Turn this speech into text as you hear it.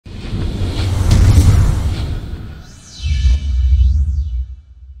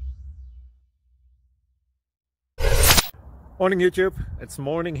Morning YouTube, it's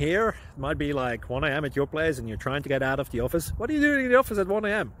morning here. It might be like 1 a.m. at your place and you're trying to get out of the office. What are you doing in the office at 1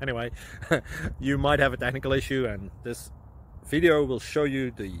 a.m? Anyway, you might have a technical issue and this video will show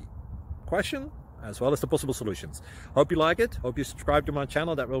you the question as well as the possible solutions. Hope you like it, hope you subscribe to my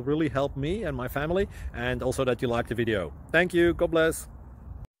channel. That will really help me and my family, and also that you like the video. Thank you, God bless.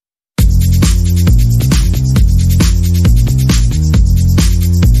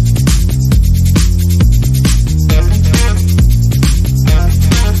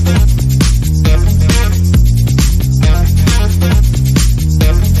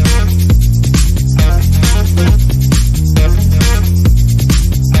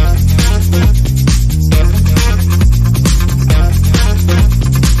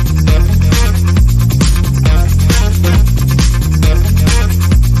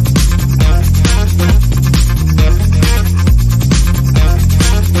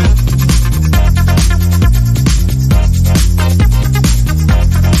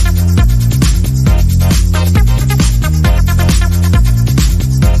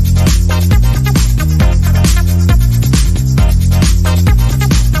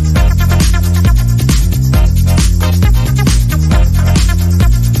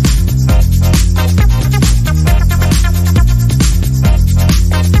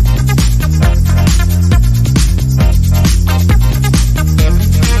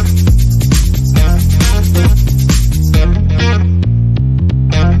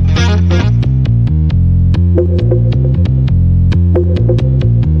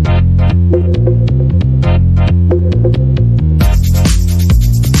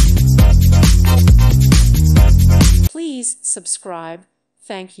 Please subscribe.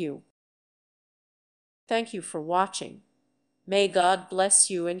 Thank you. Thank you for watching. May God bless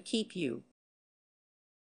you and keep you.